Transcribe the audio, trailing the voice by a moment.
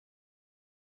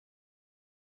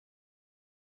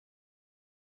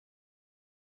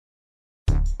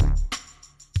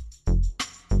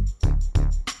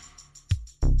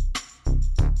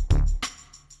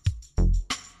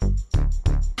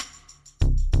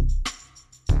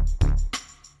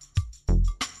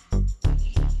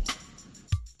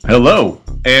Hello,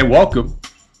 and welcome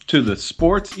to the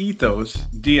Sports Ethos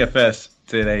DFS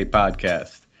Today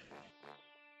podcast.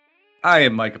 I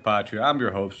am Mike Apatria. I'm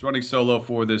your host, running solo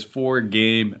for this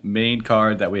 4-game main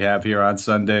card that we have here on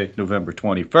Sunday, November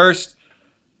 21st.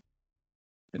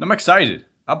 And I'm excited.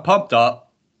 I'm pumped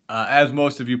up. As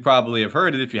most of you probably have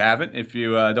heard it, if you haven't, if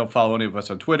you don't follow any of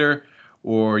us on Twitter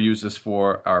or use this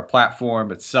for our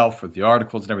platform itself with the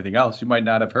articles and everything else, you might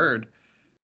not have heard.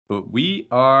 But we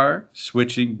are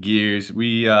switching gears.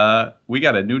 We got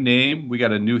a new name. We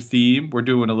got a new theme. We're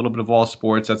doing a little bit of all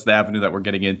sports. That's the avenue that we're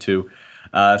getting into.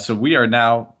 So we are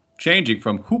now changing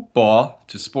from hoopball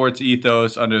to sports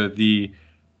ethos under the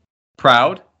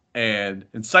proud and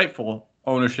insightful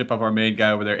ownership of our main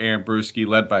guy over there, Aaron Brewski,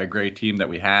 led by a great team that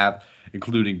we have,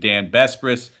 including Dan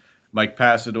Bespris, Mike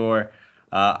Passador.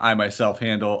 I myself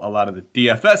handle a lot of the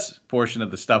DFS portion of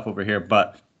the stuff over here,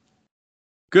 but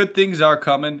good things are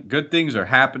coming. Good things are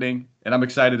happening, and I'm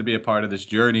excited to be a part of this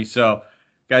journey. So,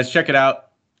 guys, check it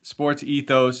out. Sports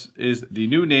Ethos is the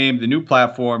new name, the new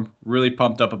platform. Really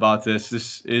pumped up about this.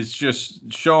 This is just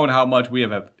showing how much we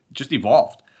have just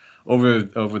evolved over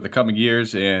the coming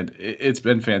years, and it's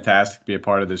been fantastic to be a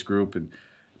part of this group and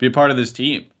be a part of this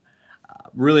team.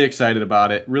 Really excited about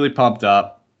it. Really pumped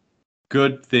up.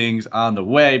 Good things on the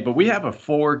way, but we have a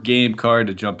 4-game card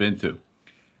to jump into.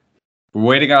 We're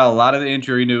waiting on a lot of the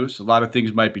injury news. A lot of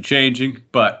things might be changing,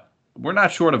 but we're not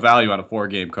short of value on a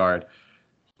 4-game card.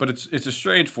 But it's a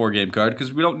strange 4-game card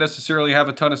because we don't necessarily have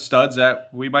a ton of studs that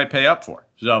we might pay up for.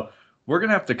 So we're going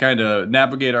to have to kind of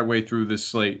navigate our way through this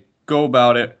slate, go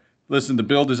about it. Listen, the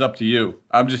build is up to you.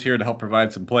 I'm just here to help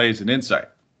provide some plays and insight.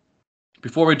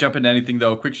 Before we jump into anything,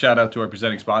 though, quick shout out to our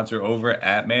presenting sponsor over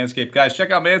at Manscaped. Guys, check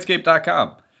out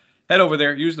manscaped.com. Head over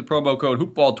there, use the promo code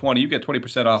HoopBall20. You get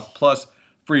 20% off plus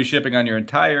free shipping on your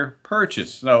entire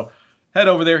purchase. So head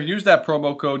over there, use that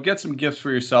promo code, get some gifts for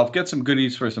yourself, get some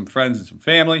goodies for some friends and some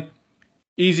family.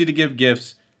 Easy to give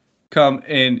gifts, come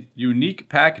in unique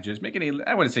packages.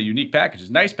 I wouldn't say unique packages,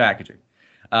 nice packaging.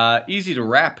 Easy to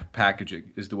wrap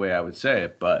packaging is the way I would say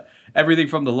it. But everything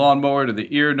from the lawnmower to the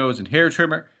ear, nose, and hair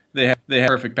trimmer, they have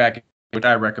perfect packaging, which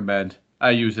I recommend. I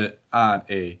use it on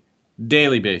a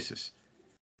daily basis.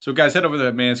 So guys, head over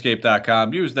to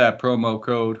manscaped.com, use that promo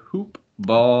code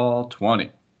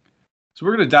HoopBall20. So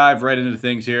we're going to dive right into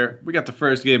things here. We got the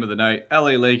first game of the night.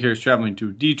 LA Lakers traveling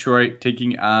to Detroit,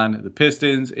 taking on the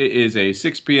Pistons. It is a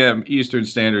 6 p.m. Eastern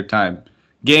Standard Time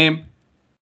game.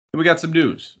 And we got some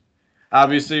news.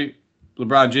 Obviously,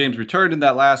 LeBron James returned in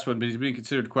that last one, but he's being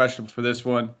considered questionable for this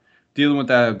one. Dealing with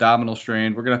that abdominal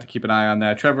strain. We're going to have to keep an eye on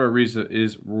that. Trevor Ariza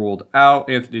is ruled out.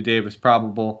 Anthony Davis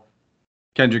probable.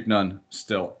 Kendrick Nunn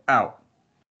still out.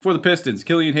 For the Pistons,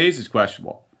 Killian Hayes is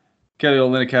questionable. Kelly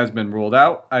Olynyk has been ruled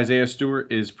out. Isaiah Stewart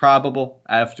is probable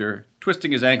after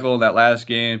twisting his ankle in that last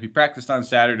game. He practiced on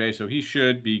Saturday, so he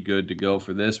should be good to go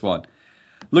for this one.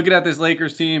 Looking at this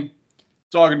Lakers team,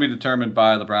 it's all going to be determined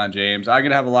by LeBron James. I'm going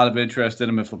to have a lot of interest in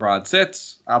him if LeBron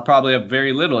sits. I'll probably have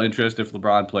very little interest if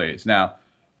LeBron plays. Now,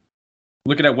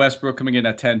 looking at Westbrook coming in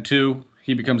at 10-2,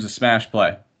 he becomes a smash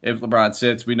play. If LeBron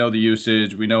sits, we know the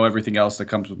usage. We know everything else that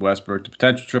comes with Westbrook. The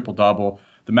potential triple-double.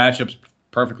 The matchup's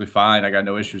perfectly fine. I got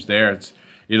no issues there. It's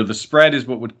the spread is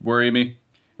what would worry me.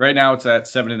 Right now it's at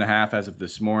 7.5 as of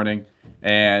this morning,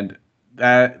 and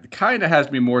that kind of has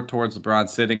me more towards LeBron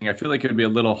sitting. I feel like it would be a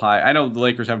little high. I know the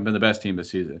Lakers haven't been the best team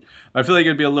this season. I feel like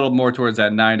it'd be a little more towards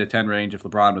that 9 to 10 range if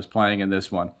LeBron was playing in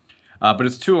this one. But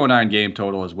it's 209 game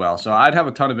total as well. So I'd have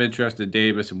a ton of interest in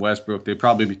Davis and Westbrook. They'd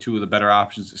probably be two of the better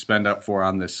options to spend up for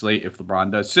on this slate if LeBron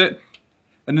does sit.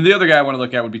 And then the other guy I want to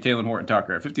look at would be Talen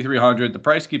Horton-Tucker at 5,300. The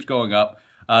price keeps going up.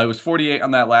 It was 48 on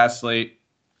that last slate.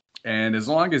 And as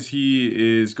long as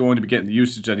he is going to be getting the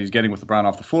usage that he's getting with LeBron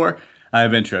off the floor, I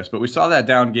have interest. But we saw that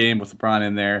down game with LeBron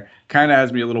in there. Kind of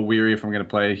has me a little weary if I'm going to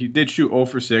play. He did shoot 0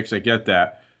 for 6. I get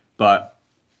that. But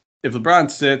if LeBron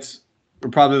sits,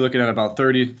 we're probably looking at about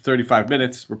 30, 35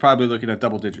 minutes. We're probably looking at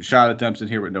double-digit shot attempts in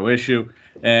here with no issue.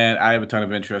 And I have a ton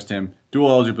of interest in him. Dual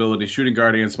eligibility, shooting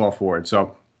guard and small forward.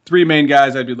 So 3 main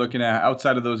guys I'd be looking at.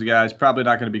 Outside of those guys, probably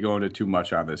not going to be going to too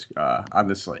much on this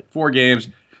slate. 4 games,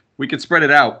 we could spread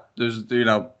it out. There's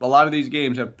a lot of these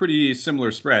games have pretty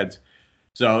similar spreads,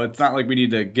 so it's not like we need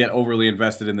to get overly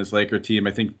invested in this Laker team.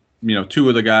 I think 2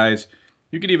 of the guys.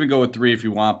 You could even go with 3 if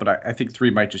you want, but I think 3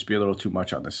 might just be a little too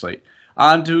much on this slate.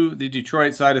 On to the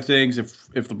Detroit side of things. If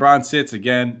LeBron sits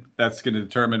again, that's going to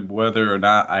determine whether or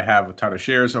not I have a ton of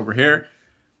shares over here.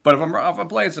 But if I'm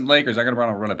playing some Lakers, I got to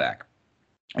run it back.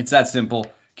 It's that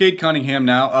simple. Cade Cunningham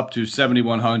now up to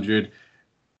 7,100.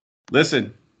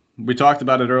 Listen, we talked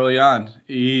about it early on.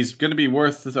 He's going to be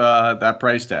worth that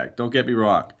price tag. Don't get me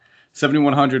wrong.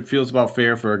 7,100 feels about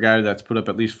fair for a guy that's put up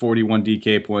at least 41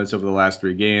 DK points over the last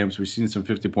 3 games. We've seen some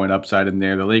 50-point upside in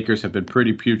there. The Lakers have been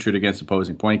pretty putrid against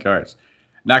opposing point guards.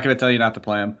 Not going to tell you not to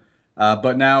play him.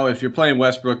 But now, if you're playing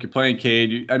Westbrook, you're playing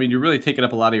Cade, you're really taking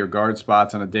up a lot of your guard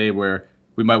spots on a day where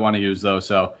we might want to use those.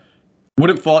 So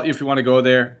wouldn't fault you if you want to go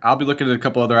there. I'll be looking at a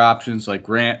couple other options like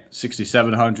Grant,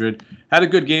 6,700. Had a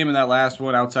good game in that last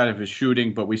one outside of his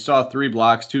shooting, but we saw 3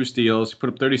 blocks, 2 steals. He put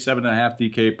up 37.5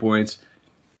 DK points.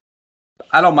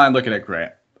 I don't mind looking at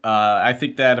Grant. I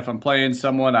think that if I'm playing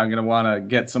someone, I'm going to want to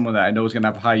get someone that I know is going to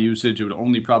have high usage. It would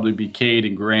only probably be Cade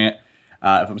and Grant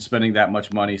if I'm spending that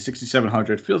much money.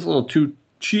 6,700 feels a little too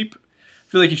cheap. I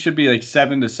feel like he should be like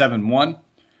 7 to 7-1.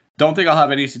 Don't think I'll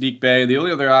have any Sadiq Bey. The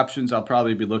only other options I'll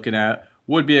probably be looking at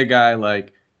would be a guy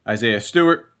like Isaiah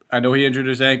Stewart. I know he injured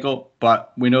his ankle,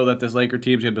 but we know that this Laker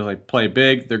team's going to play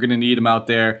big. They're going to need him out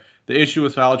there. The issue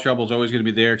with foul trouble is always going to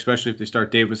be there, especially if they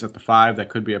start Davis at the 5. That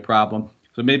could be a problem.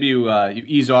 So maybe you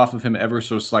ease off of him ever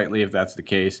so slightly if that's the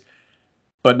case.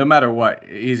 But no matter what,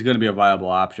 he's going to be a viable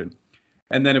option.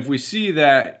 And then if we see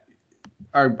that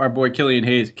our boy Killian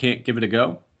Hayes can't give it a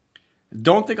go,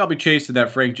 don't think I'll be chasing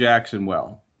that Frank Jackson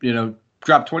well.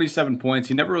 Dropped 27 points.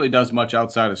 He never really does much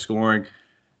outside of scoring.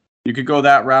 You could go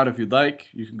that route if you'd like.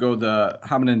 You could go the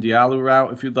Hamidou Diallo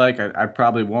route if you'd like. I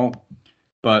probably won't.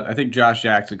 But I think Josh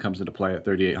Jackson comes into play at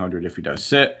 3,800 if he does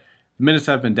sit. The minutes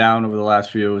have been down over the last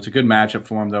few. It's a good matchup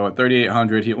for him, though, at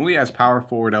 3,800. He only has power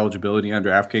forward eligibility on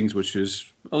DraftKings, which is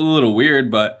a little weird,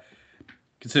 but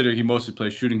consider he mostly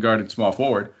plays shooting guard and small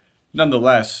forward.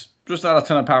 Nonetheless, just not a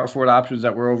ton of power forward options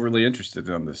that we're overly interested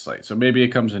in on this slate. So maybe it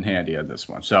comes in handy on this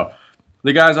one. So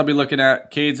the guys I'll be looking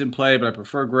at, Cade's in play, but I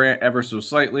prefer Grant ever so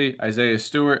slightly, Isaiah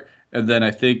Stewart, and then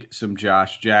I think some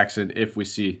Josh Jackson if we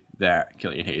see that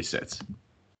Killian Hayes sits.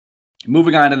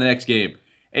 Moving on to the next game,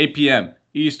 8 p.m.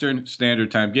 Eastern Standard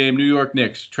Time game. New York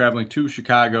Knicks traveling to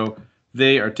Chicago.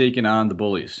 They are taking on the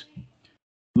Bullies.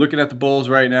 Looking at the Bulls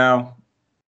right now,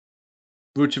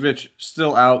 Vucevic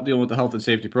still out dealing with the health and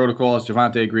safety protocols.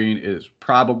 Javonte Green is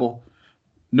probable.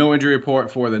 No injury report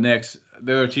for the Knicks.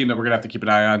 They're a team that we're going to have to keep an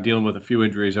eye on, dealing with a few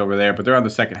injuries over there, but they're on the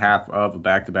second half of a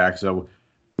back-to-back, so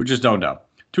we just don't know.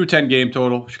 210 game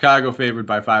total. Chicago favored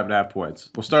by 5.5 points.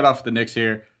 We'll start off with the Knicks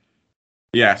here.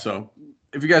 Yeah, so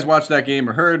if you guys watched that game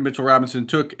or heard, Mitchell Robinson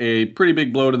took a pretty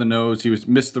big blow to the nose. He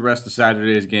missed the rest of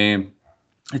Saturday's game.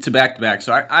 It's a back-to-back,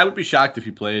 so I would be shocked if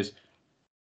he plays.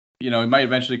 He might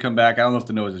eventually come back. I don't know if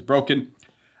the nose is broken,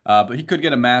 but he could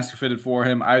get a mask fitted for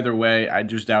him. Either way, I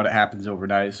just doubt it happens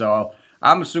overnight. So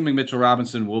I'm assuming Mitchell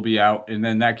Robinson will be out, and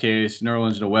then in that case,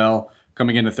 Nerlens Noel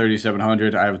coming into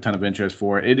 3,700. I have a ton of interest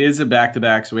for it. It is a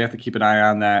back-to-back, so we have to keep an eye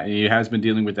on that. He has been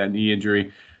dealing with that knee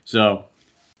injury. So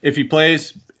if he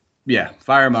plays, yeah,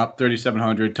 fire him up,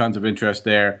 3,700, tons of interest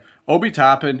there. Obi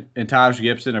Toppin and Taj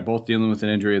Gibson are both dealing with an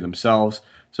injury themselves.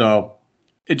 So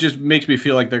it just makes me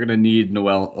feel like they're going to need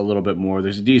Noel a little bit more.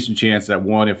 There's a decent chance that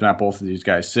one, if not both of these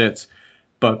guys sits.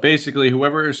 But basically,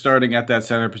 whoever is starting at that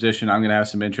center position, I'm going to have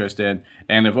some interest in.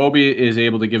 And if Obi is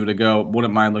able to give it a go,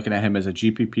 wouldn't mind looking at him as a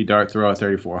GPP dart throw at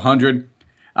 3,400.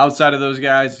 Outside of those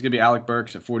guys, it's going to be Alec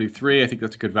Burks at 43. I think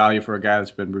that's a good value for a guy that's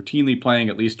been routinely playing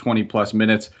at least 20-plus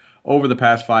minutes over the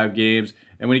past 5 games.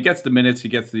 And when he gets the minutes, he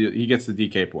gets the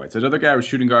DK points. Another guy with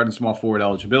shooting guard and small forward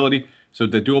eligibility, so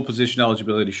the dual position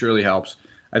eligibility surely helps.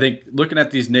 I think looking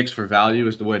at these Knicks for value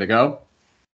is the way to go.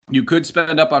 You could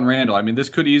spend up on Randall. This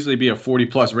could easily be a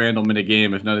 40-plus Randall minute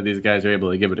game if none of these guys are able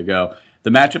to give it a go. The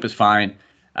matchup is fine.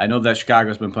 I know that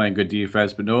Chicago's been playing good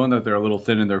defense, but knowing that they're a little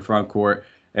thin in their front court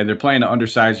and they're playing an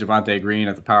undersized Javonte Green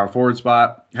at the power forward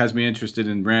spot has me interested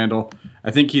in Randall.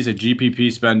 I think he's a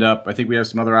GPP spend up. I think we have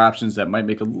some other options that might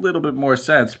make a little bit more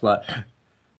sense, but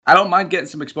I don't mind getting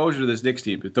some exposure to this Knicks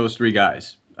team with those 3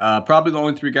 guys. Probably the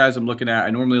only 3 guys I'm looking at. I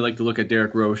normally like to look at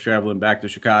Derrick Rose traveling back to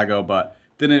Chicago, but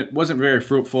then it wasn't very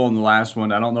fruitful in the last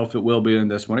one. I don't know if it will be in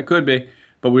this one. It could be,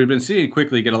 but we've been seeing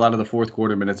quickly get a lot of the fourth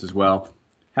quarter minutes as well,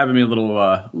 having me a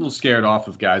little scared off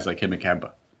of guys like him and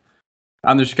Kemba.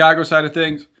 On the Chicago side of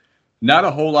things, not a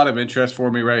whole lot of interest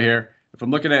for me right here. If I'm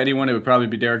looking at anyone, it would probably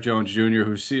be Derrick Jones Jr.,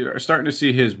 who's starting to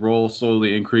see his role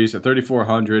slowly increase at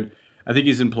 3,400. I think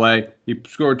he's in play. He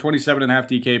scored 27.5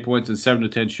 DK points and 7 to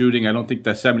 10 shooting. I don't think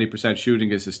that 70%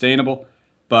 shooting is sustainable,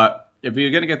 but if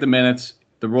you're going to get the minutes,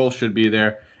 the role should be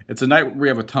there. It's a night where we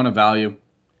have a ton of value,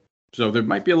 so there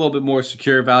might be a little bit more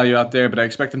secure value out there, but I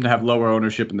expect him to have lower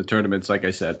ownership in the tournaments, like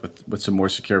I said, with some more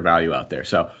secure value out there.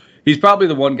 So he's probably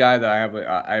the one guy that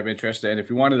I have interest in. If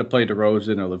you wanted to play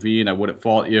DeRozan or Levine, I wouldn't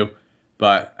fault you,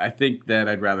 but I think that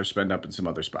I'd rather spend up in some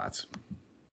other spots.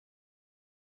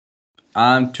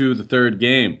 On to the third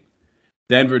game.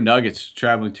 Denver Nuggets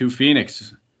traveling to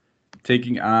Phoenix.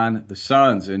 taking on the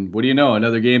Suns. And what do you know?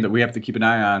 Another game that we have to keep an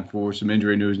eye on for some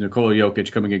injury news. Nikola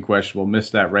Jokic coming in questionable,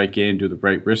 missed that right game due to the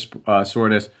right wrist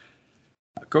soreness.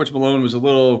 Coach Malone was a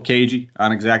little cagey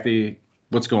on exactly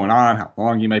what's going on, how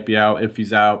long he might be out, if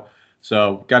he's out.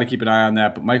 So got to keep an eye on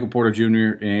that. But Michael Porter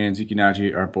Jr. and Zeke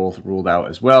Naji are both ruled out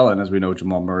as well. And as we know,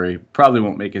 Jamal Murray probably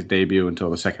won't make his debut until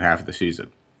the second half of the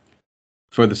season.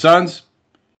 For the Suns,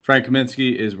 Frank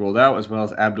Kaminsky is ruled out, as well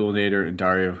as Abdul Nader and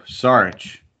Dario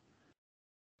Saric.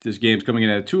 This game's coming in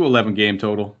at a 2-11 game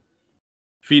total.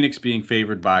 Phoenix being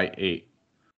favored by 8.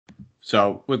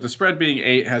 So with the spread being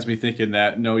 8 has me thinking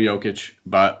that no Jokic,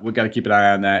 but we got to keep an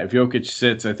eye on that. If Jokic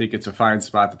sits, I think it's a fine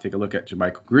spot to take a look at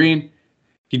JaMychal Green.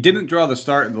 He didn't draw the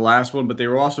start in the last one, but they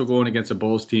were also going against a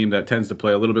Bulls team that tends to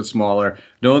play a little bit smaller.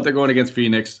 Knowing that they're going against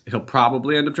Phoenix, he'll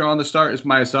probably end up drawing the start is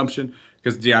my assumption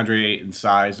because DeAndre Ayton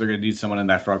size, they're going to need someone in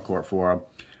that front court for him.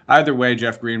 Either way,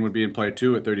 Jeff Green would be in play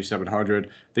too at 3,700. I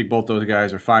think both those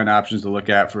guys are fine options to look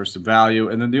at for some value.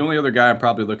 And then the only other guy I'm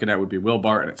probably looking at would be Will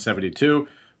Barton at 72.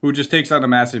 Who just takes on a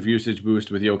massive usage boost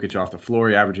with Jokic off the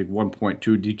floor, averaging 1.2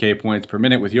 DK points per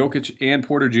minute with Jokic and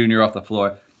Porter Jr. off the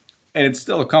floor. And it's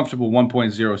still a comfortable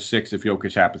 1.06 if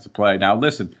Jokic happens to play. Now,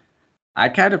 listen, I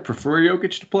kind of prefer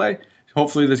Jokic to play.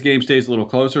 Hopefully this game stays a little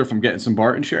closer if I'm getting some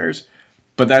Barton shares.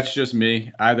 But that's just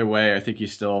me. Either way, I think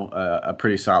he's still a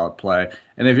pretty solid play.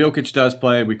 And if Jokic does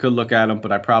play, we could look at him,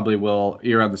 but I probably will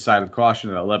err on the side of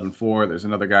caution at 11-4. There's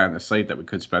another guy on the slate that we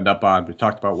could spend up on. We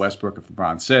talked about Westbrook if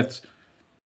LeBron sits.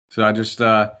 So I just,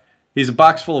 he's a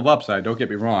box full of upside, don't get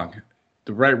me wrong.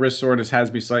 The right wrist soreness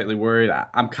has me slightly worried.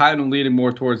 I'm kind of leaning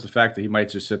more towards the fact that he might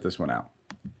just sit this one out.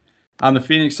 On the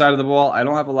Phoenix side of the ball, I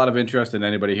don't have a lot of interest in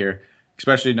anybody here,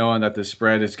 especially knowing that this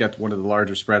spread has got one of the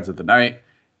larger spreads of the night.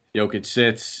 Jokic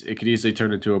sits, it could easily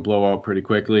turn into a blowout pretty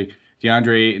quickly.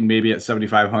 DeAndre Ayton maybe at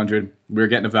 7,500. We were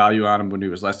getting a value on him when he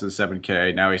was less than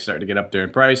 7K. Now he's starting to get up there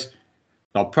in price.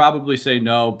 I'll probably say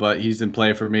no, but he's in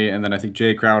play for me. And then I think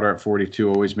Jay Crowder at 42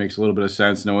 always makes a little bit of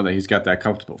sense, knowing that he's got that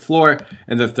comfortable floor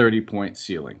and the 30-point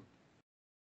ceiling.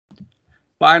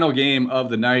 Final game of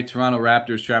the night, Toronto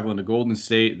Raptors traveling to Golden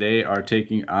State. They are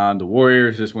taking on the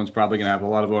Warriors. This one's probably going to have a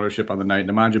lot of ownership on the night.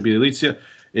 Nemanja Bjelica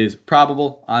is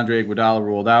probable. Andre Iguodala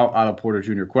ruled out. Otto Porter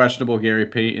Jr. questionable. Gary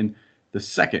Payton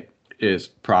II is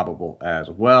probable as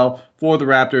well. For the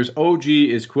Raptors, OG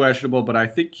is questionable, but I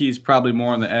think he's probably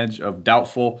more on the edge of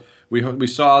doubtful. We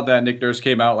saw that Nick Nurse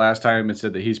came out last time and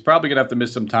said that he's probably going to have to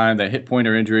miss some time. That hip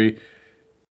pointer injury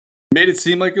made it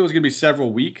seem like it was going to be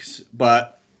several weeks,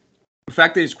 but the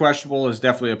fact that he's questionable is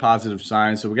definitely a positive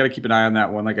sign, so we got to keep an eye on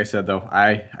that one. Like I said, though,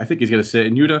 I think he's going to sit.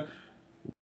 And Yuta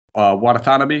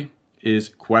Watanabe is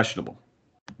questionable.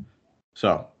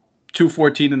 So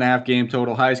 214.5 game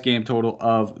total, highest game total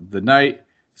of the night,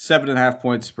 7.5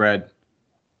 point spread.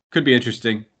 Could be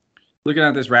interesting. Looking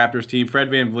at this Raptors team, Fred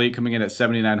VanVleet coming in at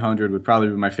 7,900 would probably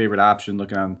be my favorite option.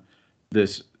 Looking on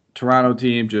this Toronto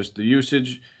team, just the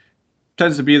usage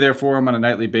tends to be there for him on a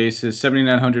nightly basis.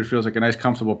 7,900 feels like a nice,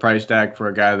 comfortable price tag for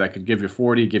a guy that could give you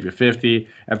 40, give you 50.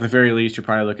 At the very least, you're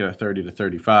probably looking at 30 to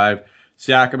 35.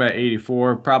 Siakam at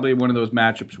 84, probably one of those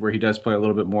matchups where he does play a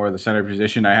little bit more of the center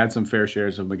position. I had some fair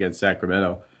shares of him against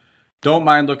Sacramento. Don't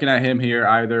mind looking at him here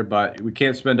either, but we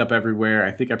can't spend up everywhere. I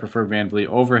think I prefer VanVleet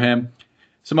over him.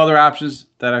 Some other options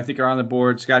that I think are on the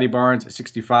board, Scotty Barnes at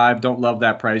 65. Don't love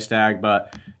that price tag,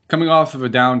 but coming off of a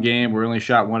down game, we're only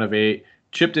shot 1 of 8.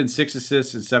 Chipped in 6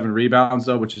 assists and 7 rebounds,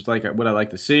 though, which is like what I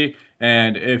like to see.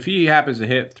 And if he happens to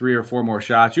hit 3 or 4 more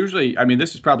shots, usually, I mean,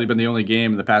 this has probably been the only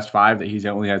game in the past 5 that he's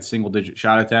only had single-digit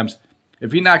shot attempts.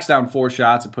 If he knocks down 4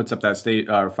 shots and puts up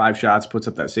that 5 shots, puts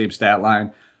up that same stat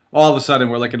line, all of a sudden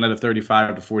we're looking at a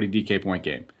 35 to 40 DK point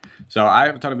game. So I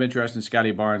have a ton of interest in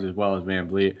Scotty Barnes as well as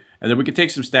VanVleet. And then we can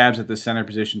take some stabs at the center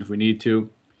position if we need to.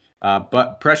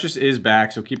 But Precious is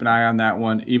back, so keep an eye on that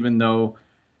one, even though,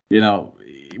 you know,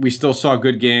 we still saw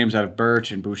good games out of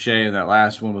Birch and Boucher in that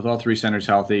last one. With all 3 centers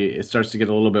healthy, it starts to get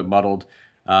a little bit muddled.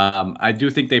 I do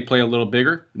think they play a little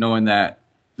bigger, knowing that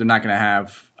they're not going to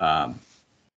have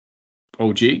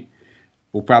OG.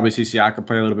 We'll probably see Siakam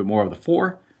play a little bit more of the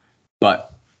 4,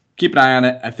 but keep an eye on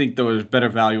it. I think there's better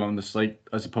value on the slate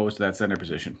as opposed to that center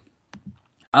position.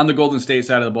 On the Golden State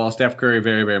side of the ball, Steph Curry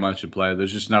very, very much in play.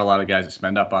 There's just not a lot of guys to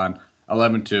spend up on.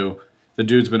 11-2. The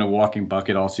dude's been a walking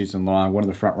bucket all season long, one of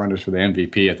the front runners for the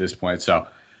MVP at this point. So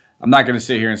I'm not going to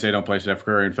sit here and say don't play Steph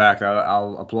Curry. In fact,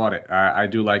 I'll applaud it. I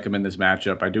do like him in this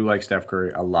matchup. I do like Steph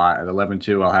Curry a lot. At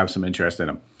 11-2, I'll have some interest in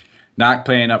him. Not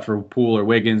paying up for Poole or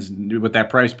Wiggins with that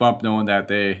price bump, knowing that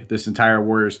this entire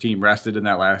Warriors team rested in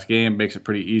that last game, makes it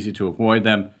pretty easy to avoid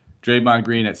them. Draymond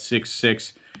Green at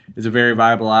 6'6" is a very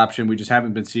viable option. We just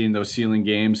haven't been seeing those ceiling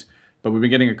games, but we've been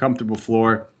getting a comfortable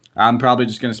floor. I'm probably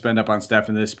just going to spend up on Steph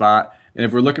in this spot. And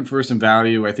if we're looking for some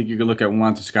value, I think you could look at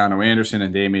Juan Toscano-Anderson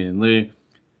and Damian Lee.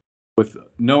 With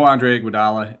no Andre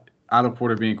Iguodala, Otto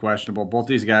Porter being questionable, both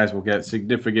these guys will get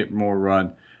significant more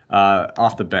run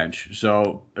off the bench.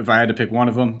 So if I had to pick one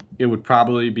of them, it would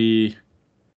probably be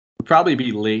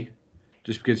Lee,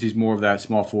 just because he's more of that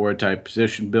small forward type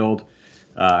position build.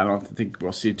 I don't think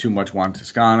we'll see too much Juan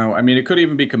Toscano. I mean, it could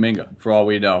even be Kuminga for all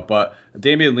we know. But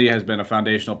Damian Lee has been a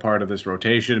foundational part of this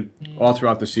rotation all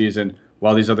throughout the season,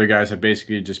 while these other guys have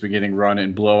basically just been getting run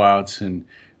in blowouts and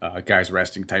guys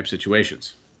resting type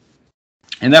situations.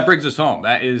 And that brings us home.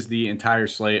 That is the entire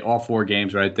slate, all 4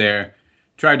 games right there.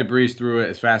 Tried to breeze through it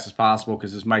as fast as possible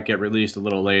because this might get released a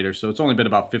little later. So it's only been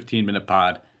about 15-minute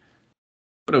pod,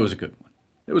 but it was a good one.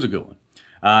 It was a good one.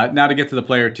 Now to get to the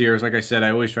player tiers, like I said,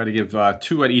 I always try to give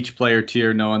 2 at each player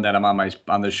tier, knowing that I'm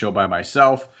on this show by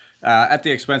myself. At the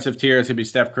expensive tier, it's going to be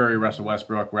Steph Curry, Russell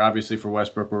Westbrook. Where obviously for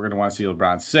Westbrook, we're going to want to see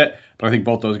LeBron sit, but I think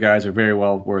both those guys are very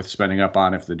well worth spending up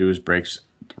on if the news breaks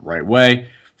the right way.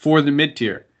 For the mid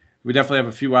tier, we definitely have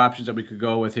a few options that we could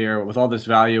go with here. With all this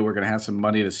value, we're going to have some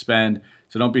money to spend,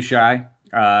 so don't be shy.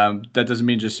 That doesn't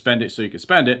mean just spend it so you can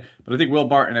spend it, but I think Will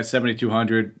Barton at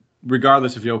 7,200,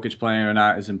 regardless if Jokic playing or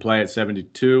not, is in play at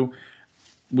 72.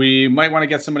 We might want to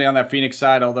get somebody on that Phoenix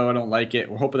side, although I don't like it.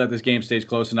 We're hoping that this game stays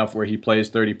close enough where he plays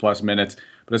 30-plus minutes.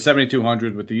 But at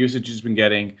 7,200, with the usage he's been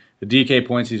getting, the DK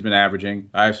points he's been averaging,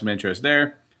 I have some interest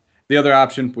there. The other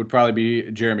option would probably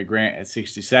be Jeremy Grant at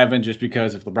 67, just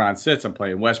because if LeBron sits, I'm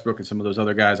playing Westbrook and some of those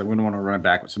other guys. I wouldn't want to run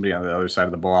back with somebody on the other side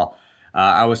of the ball.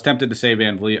 I was tempted to say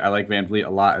Van Vliet. I like Van Vliet a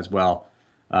lot as well.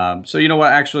 So you know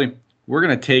what? Actually, we're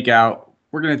going to take out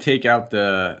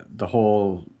the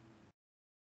whole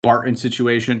Barton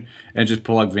situation and just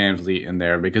plug Van Vliet in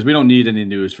there because we don't need any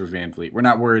news for Van Vliet. We're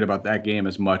not worried about that game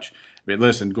as much. I mean,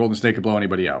 listen, Golden State could blow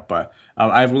anybody out, but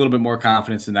I have a little bit more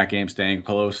confidence in that game staying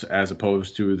close as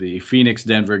opposed to the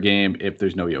Phoenix-Denver game if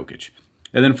there's no Jokic.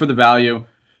 And then for the value,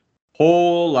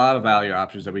 whole lot of value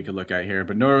options that we could look at here,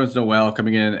 but Nerlens Noel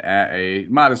coming in at a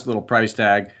modest little price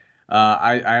tag.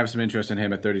 I have some interest in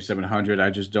him at 3,700.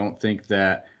 I just don't think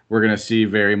that we're going to see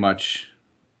very much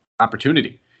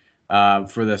opportunity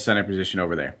for the center position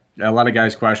over there. A lot of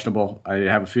guys questionable. I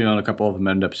have a feeling a couple of them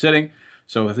end up sitting.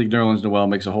 So I think Nerlens Noel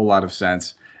makes a whole lot of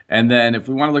sense. And then if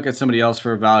we want to look at somebody else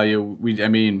for value,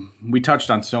 we touched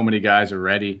on so many guys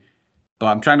already. But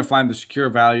I'm trying to find the secure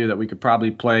value that we could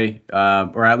probably play,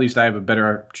 or at least I have a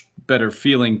better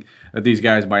feeling that these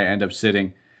guys might end up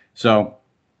sitting. So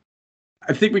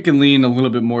I think we can lean a little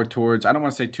bit more towards, I don't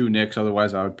want to say 2 Knicks,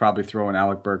 otherwise I would probably throw in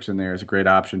Alec Burks in there as a great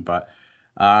option. But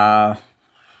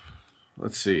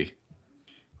let's see.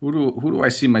 Who do I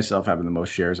see myself having the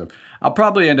most shares of? I'll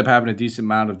probably end up having a decent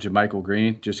amount of JaMychal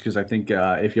Green, just because I think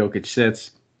if Jokic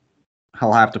sits,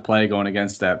 he'll have to play going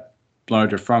against that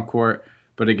larger front court.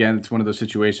 But again, it's one of those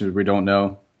situations where we don't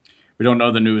know. We don't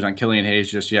know the news on Killian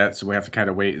Hayes just yet, so we have to kind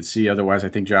of wait and see. Otherwise, I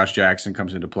think Josh Jackson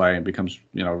comes into play and becomes,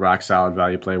 rock solid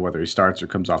value play, whether he starts or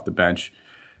comes off the bench.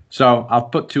 So I'll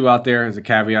put 2 out there as a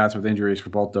caveats with injuries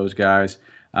for both those guys.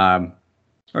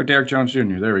 Or Derek Jones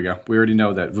Jr. There we go. We already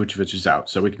know that Vucevic is out,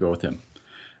 so we can go with him.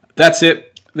 That's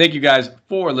it. Thank you guys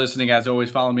for listening. As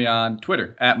always, follow me on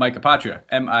Twitter at Mike Apotria,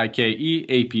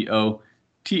 MikeApotria.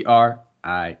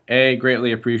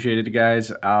 Greatly appreciated,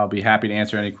 guys. I'll be happy to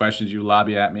answer any questions you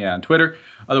lobby at me on Twitter.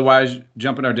 Otherwise,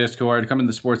 jump in our Discord. Come in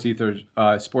the Sports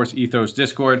Ethos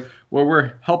Discord, where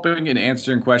we're helping and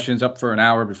answering questions up for an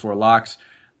hour before locks.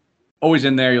 Always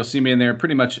in there. You'll see me in there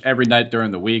pretty much every night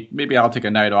during the week. Maybe I'll take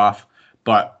a night off.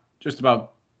 But just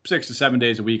about 6 to 7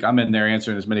 days a week, I'm in there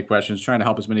answering as many questions, trying to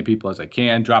help as many people as I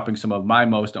can, dropping some of my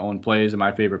most owned plays and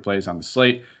my favorite plays on the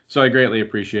slate. So I greatly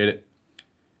appreciate it.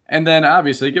 And then,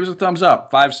 obviously, give us a thumbs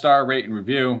up, 5-star rate and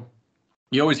review.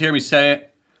 You always hear me say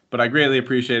it, but I greatly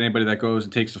appreciate anybody that goes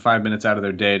and takes the 5 minutes out of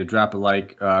their day to drop a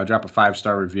like, drop a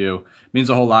 5-star review. It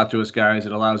means a whole lot to us, guys.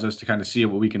 It allows us to kind of see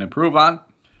what we can improve on.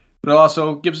 But it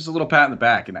also gives us a little pat in the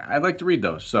back, and I'd like to read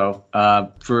those. So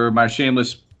for my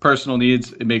shameless personal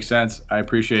needs, it makes sense. I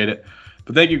appreciate it.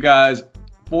 But thank you guys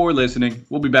for listening.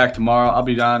 We'll be back tomorrow. I'll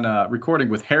be on recording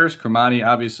with Harris Kermani.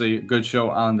 Obviously, a good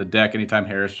show on the deck anytime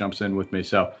Harris jumps in with me.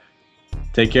 So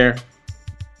take care.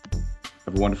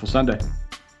 Have a wonderful Sunday.